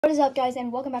What is up, guys,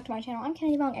 and welcome back to my channel. I'm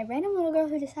Kennedy Long, a random little girl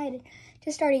who decided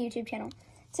to start a YouTube channel.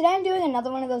 Today I'm doing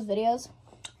another one of those videos.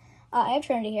 I have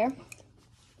Trinity here.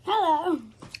 Hello.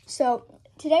 So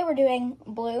today we're doing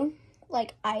blue,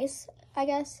 like ice, I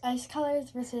guess. Ice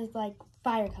colors versus like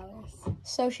fire colors.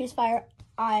 So she's fire,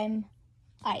 I'm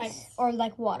ice. Or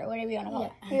like water, whatever you want to call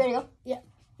it. You ready to go? Yeah.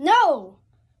 No!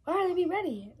 Why are we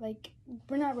ready? Like,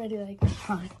 we're not ready like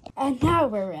that. And now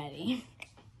we're ready.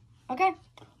 Okay.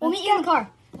 We'll meet you in the car.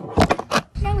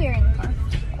 Now we are in the car.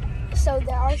 So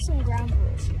there are some ground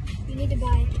rules. You need to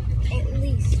buy at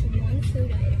least one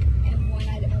food item and one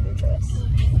item of your choice.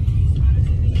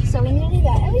 So we need to do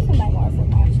that, and we can buy more if we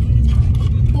want.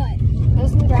 But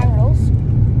those are the ground rules.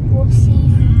 We'll see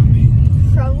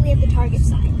you probably at the Target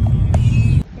sign.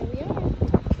 Here we are.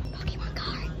 Pokemon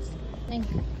cards.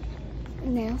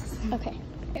 Nails. Okay.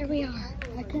 Here we are.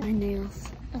 My nails.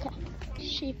 Okay.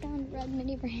 She found red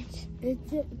mini brands. Is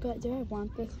it? But do I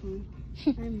want this one?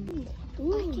 I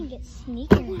can get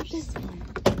sneakers. I want this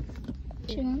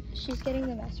one. She's getting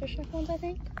the Master Chef ones, I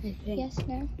think. Yes,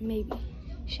 no? Maybe.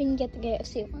 She can get the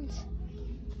KFC ones.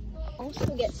 Also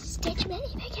get Stitch mini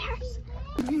figures.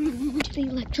 To the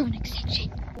electronic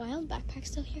section. Wild backpack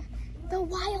still here? The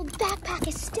wild backpack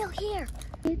is still here.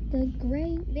 With the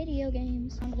great video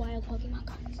games and wild Pokemon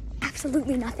cards.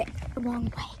 Absolutely nothing. The wrong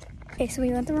way. Okay, so we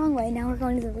went the wrong way. Now we're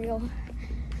going to the real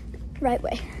right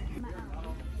way.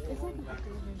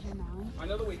 I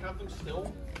know that we have them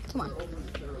still. Come on.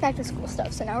 Back to school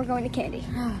stuff. So now we're going to candy.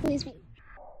 Please be.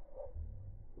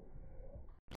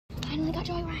 Finally got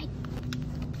Joyride.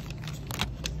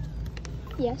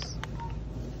 Yes.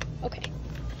 Okay.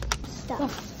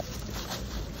 Stop.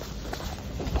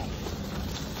 Okay.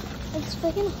 It's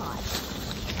freaking hot.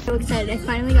 So excited. I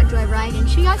finally got Joyride and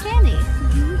she got candy.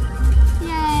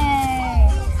 Yay!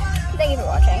 Thank you for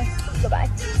watching. Goodbye.